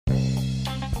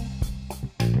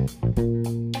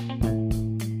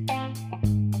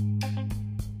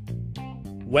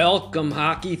Welcome,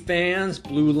 hockey fans.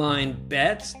 Blue Line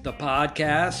Bets, the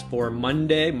podcast for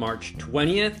Monday, March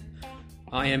 20th.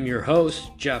 I am your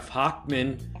host, Jeff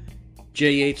Hockman,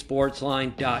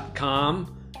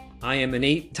 j8sportsline.com. I am an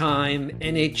 8-time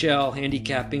NHL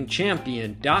handicapping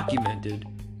champion documented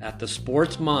at the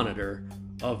Sports Monitor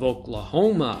of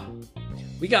Oklahoma.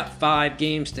 We got 5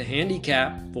 games to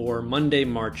handicap for Monday,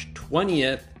 March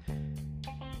 20th.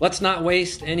 Let's not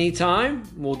waste any time.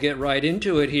 We'll get right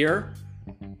into it here.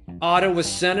 Ottawa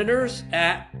Senators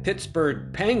at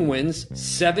Pittsburgh Penguins,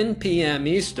 7 p.m.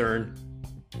 Eastern.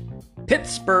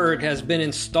 Pittsburgh has been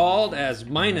installed as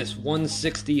minus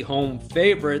 160 home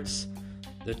favorites.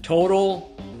 The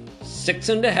total,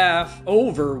 6.5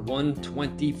 over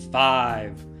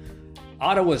 125.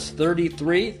 Ottawa's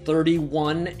 33,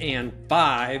 31, and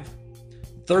 5.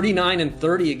 39 and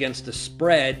 30 against the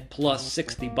spread, plus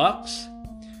 $60.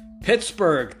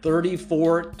 Pittsburgh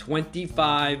 34,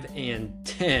 25, and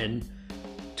 10,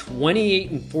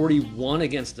 28 and 41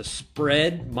 against the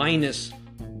spread, minus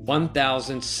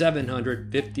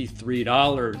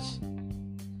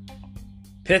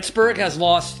 $1,753. Pittsburgh has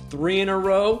lost 3 in a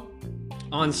row.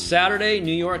 On Saturday,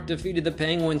 New York defeated the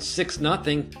Penguins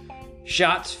 6-0.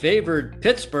 Shots favored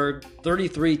Pittsburgh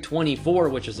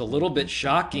 33-24, which is a little bit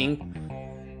shocking.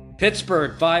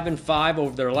 Pittsburgh 5-5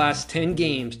 over their last 10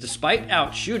 games, despite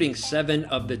outshooting 7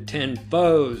 of the 10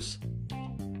 foes.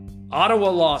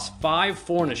 Ottawa lost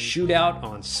 5-4 in a shootout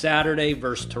on Saturday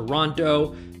versus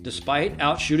Toronto, despite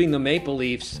outshooting the Maple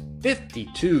Leafs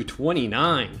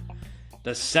 52-29.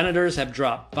 The Senators have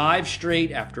dropped 5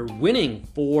 straight after winning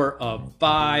 4 of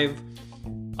 5.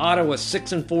 Ottawa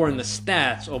 6-4 in the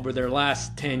stats over their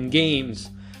last 10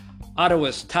 games.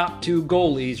 Ottawa's top 2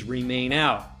 goalies remain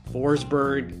out,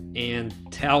 Forsberg and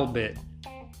Talbot.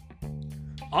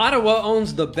 Ottawa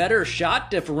owns the better shot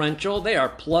differential. They are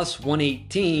plus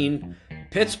 118.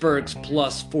 Pittsburgh's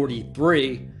plus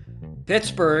 43.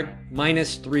 Pittsburgh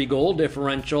minus 3 goal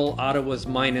differential. Ottawa's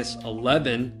minus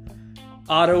 11.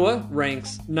 Ottawa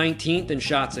ranks 19th in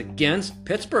shots against.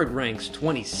 Pittsburgh ranks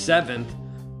 27th.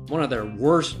 One of their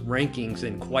worst rankings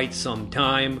in quite some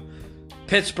time.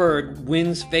 Pittsburgh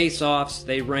wins faceoffs.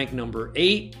 They rank number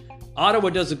 8. Ottawa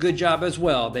does a good job as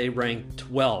well. They rank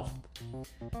 12th.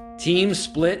 Teams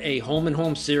split a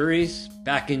home-and-home series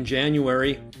back in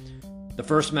January. The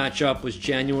first matchup was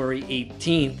January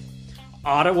 18th.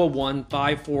 Ottawa won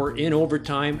 5-4 in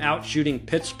overtime, outshooting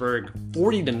Pittsburgh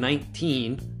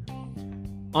 40-19.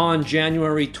 On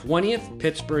January 20th,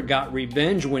 Pittsburgh got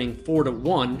revenge, winning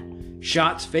 4-1.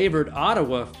 Shots favored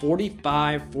Ottawa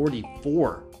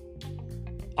 45-44.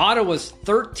 Ottawa's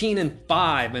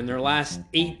 13-5 in their last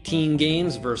 18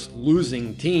 games versus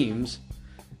losing teams.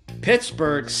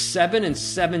 Pittsburgh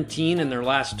 7-17 in their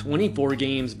last 24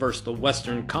 games versus the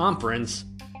Western Conference.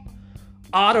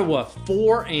 Ottawa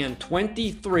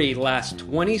 4-23 last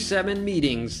 27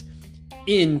 meetings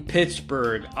in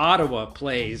Pittsburgh. Ottawa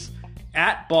plays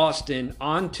at Boston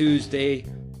on Tuesday.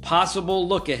 Possible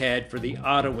look ahead for the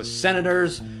Ottawa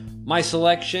Senators. My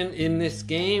selection in this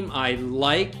game, I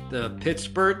like the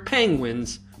Pittsburgh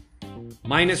Penguins,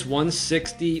 minus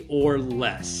 160 or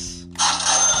less.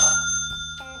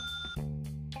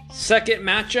 Second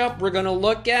matchup we're going to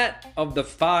look at of the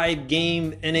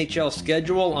 5-game NHL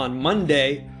schedule on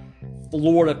Monday,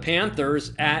 Florida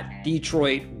Panthers at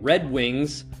Detroit Red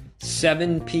Wings,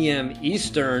 7 p.m.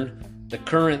 Eastern. The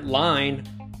current line,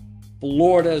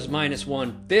 Florida's minus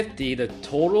 150. The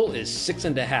total is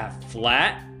 6.5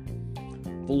 flat.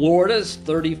 Florida's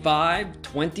 35,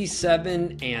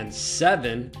 27, and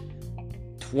 7,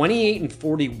 28 and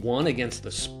 41 against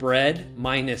the spread,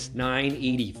 minus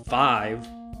 985.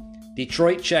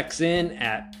 Detroit checks in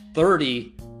at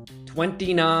 30,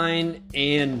 29,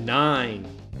 and 9,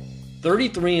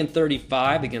 33 and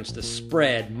 35 against the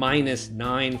spread, minus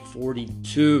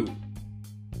 942.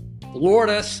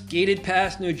 Florida skated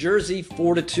past New Jersey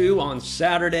 4-2 on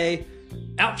Saturday,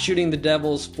 outshooting the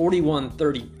Devils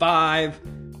 41-35.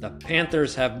 The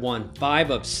Panthers have won 5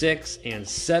 of 6 and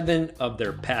 7 of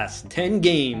their past 10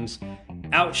 games,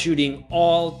 outshooting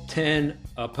all 10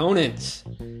 opponents.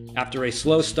 After a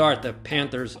slow start, the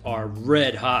Panthers are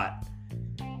red hot.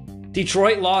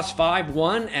 Detroit lost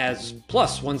 5-1 as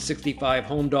plus 165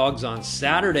 home dogs on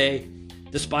Saturday,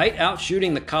 despite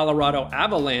outshooting the Colorado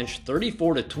Avalanche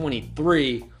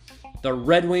 34-23. The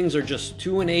Red Wings are just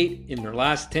 2-8 in their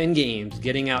last 10 games,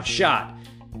 getting outshot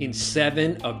in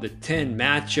 7 of the 10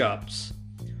 matchups.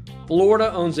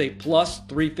 Florida owns a plus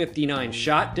 359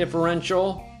 shot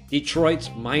differential. Detroit's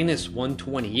minus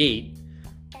 128.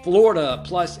 Florida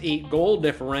plus 8 goal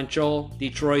differential.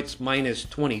 Detroit's minus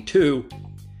 22.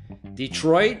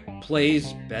 Detroit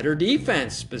plays better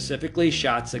defense, specifically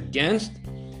shots against.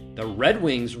 The Red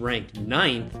Wings ranked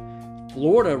 9th.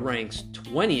 Florida ranks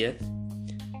 20th.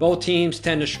 Both teams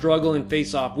tend to struggle in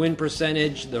face-off win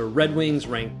percentage. The Red Wings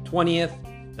rank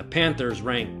 20th. The Panthers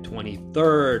rank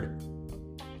 23rd.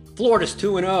 Florida's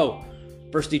 2-0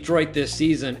 versus Detroit this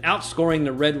season, outscoring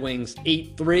the Red Wings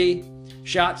 8-3.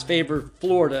 Shots favored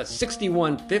Florida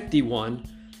 61-51.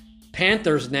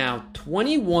 Panthers now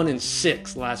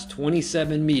 21-6 last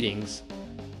 27 meetings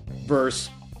versus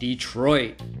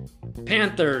Detroit.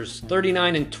 Panthers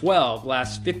 39-12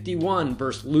 last 51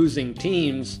 versus losing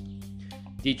teams.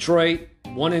 Detroit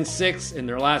 1-6 in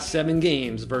their last 7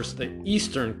 games versus the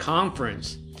Eastern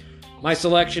Conference. My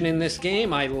selection in this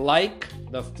game, I like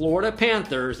the Florida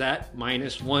Panthers at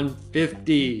minus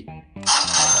 150.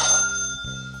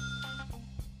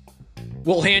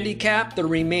 We'll handicap the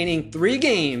remaining 3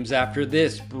 games after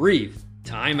this brief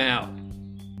timeout.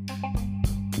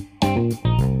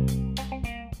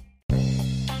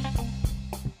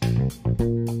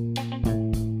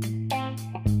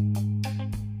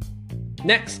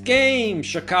 Next game,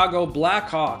 Chicago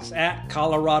Blackhawks at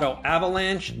Colorado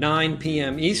Avalanche, 9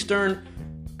 p.m. Eastern.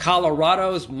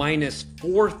 Colorado's minus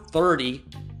 430.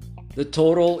 The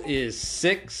total is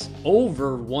 6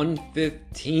 over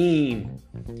 115.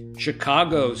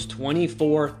 Chicago's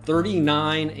 24,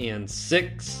 39, and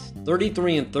 6,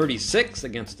 33 and 36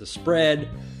 against the spread,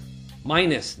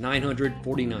 minus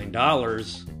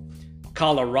 $949.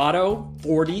 Colorado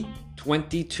 40,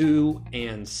 22,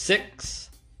 and 6,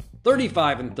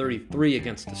 35 and 33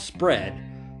 against the spread,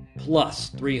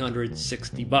 plus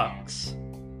 $360.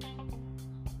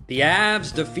 The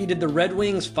Avs defeated the Red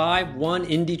Wings 5-1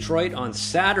 in Detroit on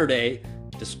Saturday,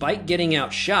 despite getting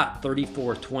outshot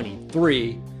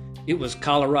 34-23. It was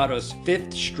Colorado's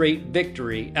 5th straight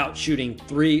victory, outshooting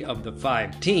 3 of the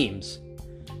 5 teams.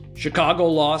 Chicago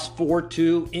lost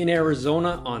 4-2 in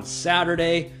Arizona on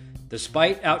Saturday,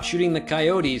 despite outshooting the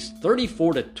Coyotes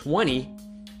 34-20.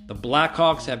 The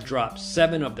Blackhawks have dropped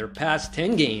 7 of their past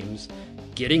 10 games,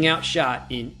 getting outshot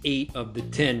in 8 of the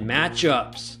 10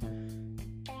 matchups.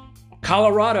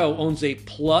 Colorado owns a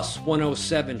plus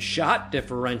 107 shot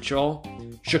differential.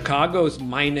 Chicago's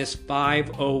minus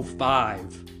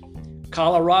 505.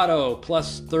 Colorado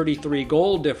plus 33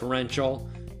 goal differential.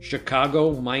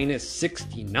 Chicago minus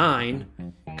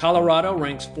 69. Colorado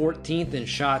ranks 14th in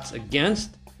shots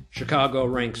against. Chicago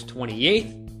ranks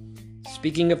 28th.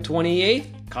 Speaking of 28th,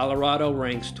 Colorado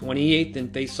ranks 28th in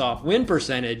face-off win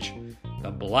percentage.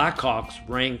 The Blackhawks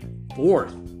rank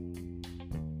 4th.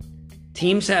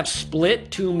 Teams have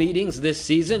split 2 meetings this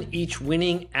season, each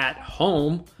winning at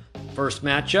home. First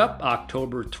matchup,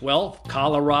 October 12th,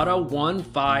 Colorado won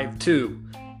 5-2,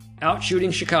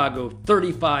 outshooting Chicago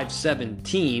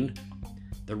 35-17.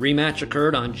 The rematch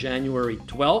occurred on January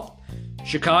 12th.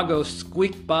 Chicago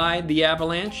squeaked by the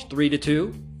Avalanche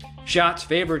 3-2. Shots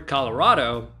favored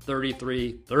Colorado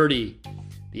 33-30.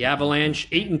 The Avalanche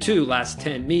 8-2 last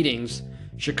 10 meetings.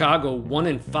 Chicago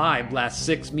 1-5 last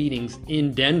 6 meetings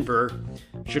in Denver.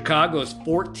 Chicago's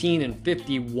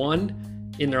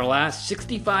 14-51 in their last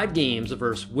 65 games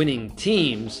versus winning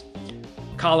teams.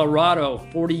 Colorado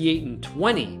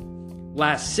 48-20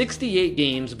 last 68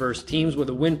 games versus teams with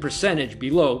a win percentage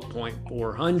below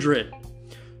 .400.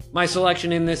 My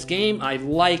selection in this game, I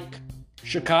like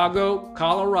Chicago,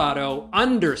 Colorado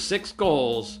under 6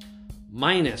 goals,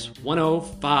 minus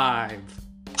 105.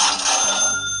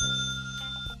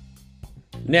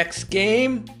 Next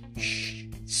game,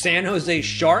 San Jose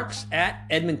Sharks at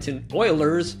Edmonton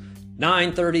Oilers,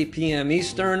 9:30 p.m.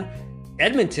 Eastern.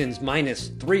 Edmonton's minus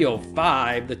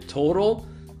 305. The total,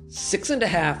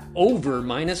 6.5 over,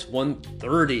 minus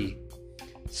 130.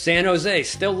 San Jose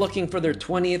still looking for their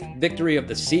 20th victory of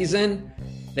the season.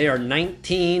 They are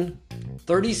 19,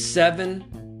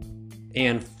 37,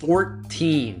 and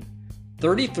 14.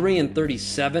 33 and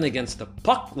 37 against the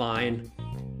puck line,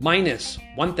 minus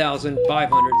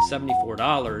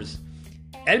 $1,574.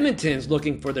 Edmonton's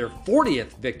looking for their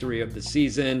 40th victory of the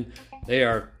season. They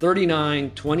are 39,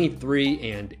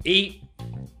 23, and 8,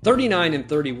 39 and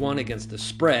 31 against the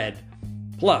spread,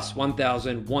 plus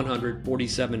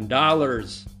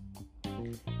 $1,147.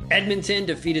 Edmonton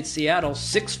defeated Seattle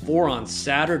 6-4 on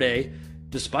Saturday,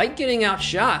 despite getting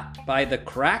outshot by the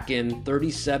Kraken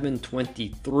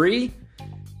 37-23.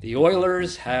 The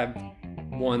Oilers have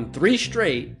won 3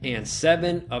 straight and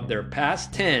 7 of their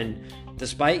past 10,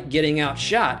 despite getting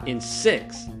outshot in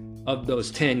 6 of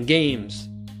those 10 games.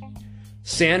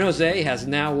 San Jose has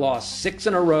now lost 6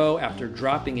 in a row after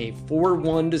dropping a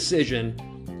 4-1 decision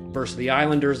versus the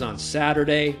Islanders on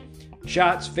Saturday.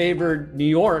 Shots favored New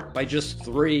York by just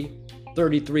 3,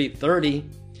 33-30.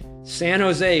 San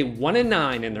Jose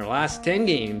 1-9 in their last 10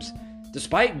 games,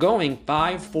 despite going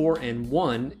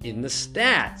 5-4-1 in the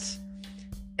stats.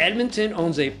 Edmonton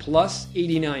owns a plus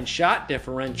 89 shot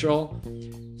differential.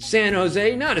 San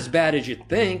Jose, not as bad as you'd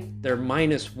think. They're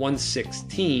minus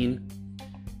 116.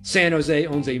 San Jose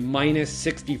owns a minus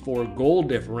 64 goal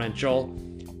differential.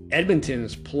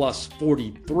 Edmonton's plus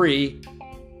 43.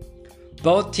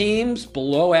 Both teams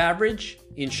below average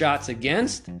in shots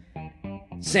against.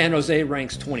 San Jose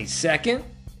ranks 22nd.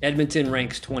 Edmonton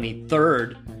ranks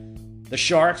 23rd. The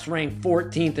Sharks rank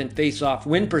 14th in face-off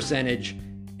win percentage.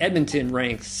 Edmonton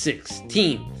ranks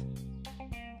 16th.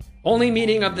 Only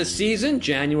meeting of the season,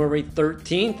 January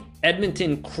 13th,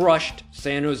 Edmonton crushed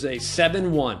San Jose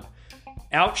 7-1,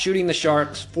 outshooting the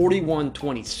Sharks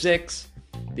 41-26.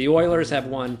 The Oilers have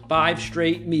won 5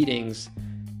 straight meetings.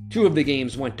 2 of the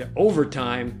games went to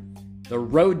overtime. The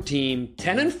road team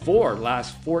 10-4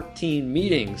 last 14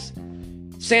 meetings.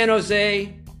 San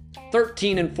Jose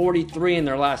 13-43 in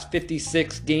their last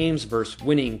 56 games versus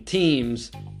winning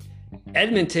teams.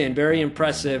 Edmonton, very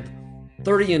impressive,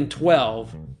 30-12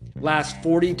 last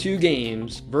 42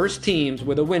 games versus teams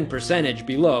with a win percentage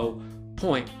below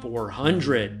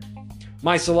 .400.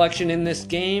 My selection in this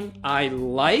game, I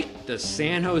like the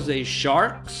San Jose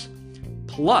Sharks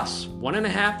plus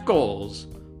 1.5 goals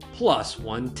plus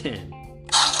 110.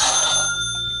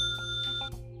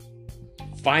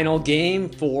 Final game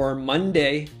for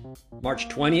Monday, March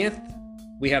 20th.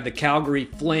 We have the Calgary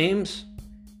Flames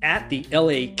at the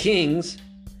LA Kings,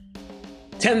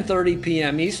 10:30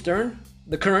 p.m. Eastern.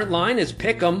 The current line is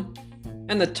pick'em,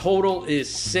 and the total is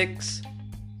 6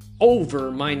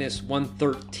 over minus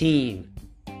 113.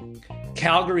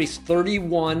 Calgary's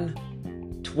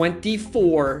 31,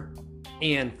 24,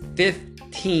 and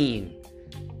 15.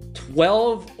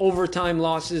 12 overtime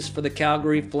losses for the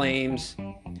Calgary Flames,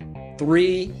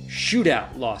 3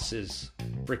 shootout losses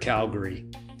for Calgary.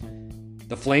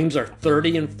 The Flames are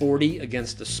 30-40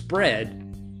 against the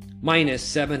spread, minus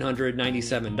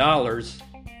 $797.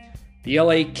 The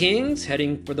LA Kings,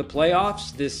 heading for the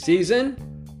playoffs this season,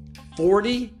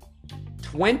 40,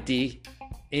 20,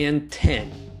 and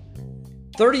 10.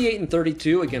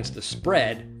 38-32 against the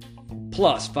spread,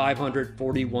 plus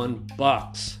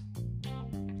 $541.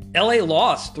 LA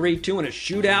lost 3-2 in a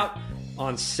shootout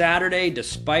on Saturday,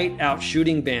 despite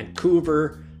outshooting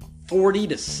Vancouver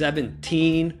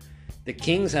 40-17. The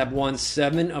Kings have won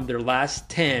 7 of their last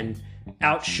 10,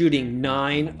 outshooting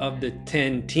 9 of the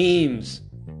 10 teams.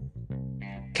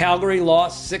 Calgary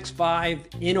lost 6-5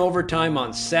 in overtime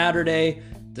on Saturday,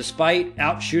 despite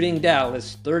outshooting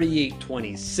Dallas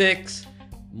 38-26.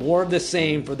 More of the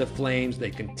same for the Flames. They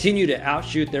continue to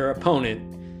outshoot their opponent,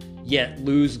 yet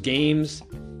lose games.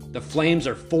 The Flames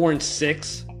are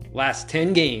 4-6 last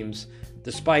 10 games,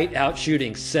 despite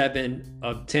outshooting 7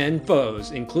 of 10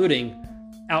 foes, including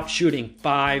outshooting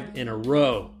 5 in a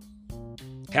row.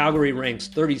 Calgary ranks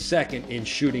 32nd in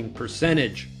shooting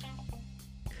percentage.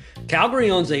 Calgary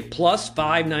owns a plus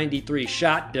 593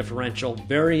 shot differential,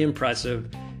 very impressive.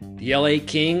 The LA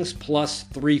Kings plus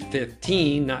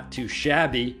 315, not too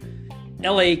shabby.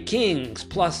 LA Kings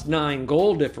plus 9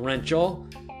 goal differential.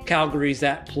 Calgary's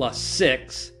at plus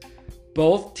 6.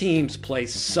 Both teams play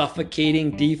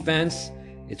suffocating defense.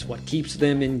 It's what keeps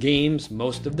them in games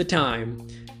most of the time.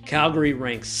 Calgary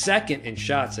ranks 2nd in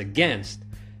shots against.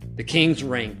 The Kings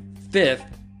rank 5th.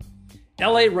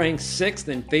 LA ranks 6th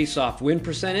in face-off win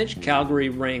percentage. Calgary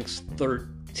ranks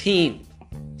 13th.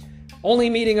 Only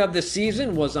meeting of the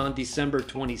season was on December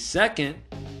 22nd.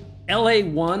 LA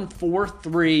won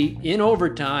 4-3 in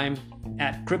overtime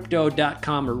at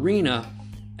Crypto.com Arena,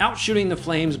 outshooting the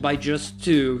Flames by just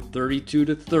 2,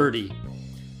 32-30.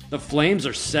 The Flames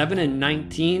are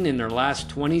 7-19 in their last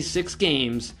 26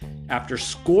 games after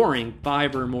scoring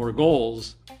 5 or more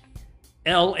goals.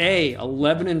 LA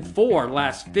 11-4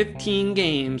 last 15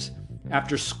 games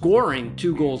after scoring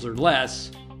 2 goals or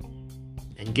less.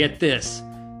 And get this,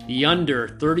 the under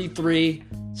 33,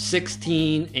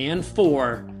 16, and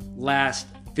 4 last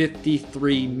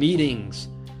 53 meetings.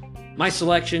 My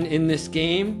selection in this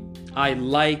game, I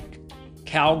like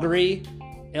Calgary,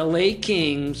 LA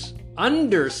Kings,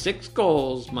 under 6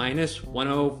 goals, minus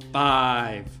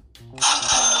 105.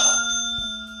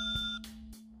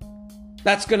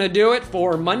 That's going to do it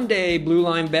for Monday Blue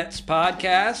Line Bets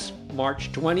podcast,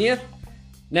 March 20th.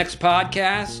 Next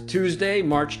podcast, Tuesday,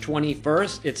 March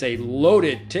 21st. It's a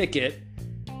loaded ticket.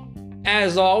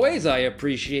 As always, I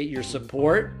appreciate your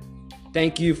support.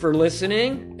 Thank you for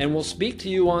listening, and we'll speak to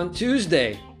you on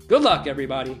Tuesday. Good luck,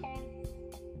 everybody.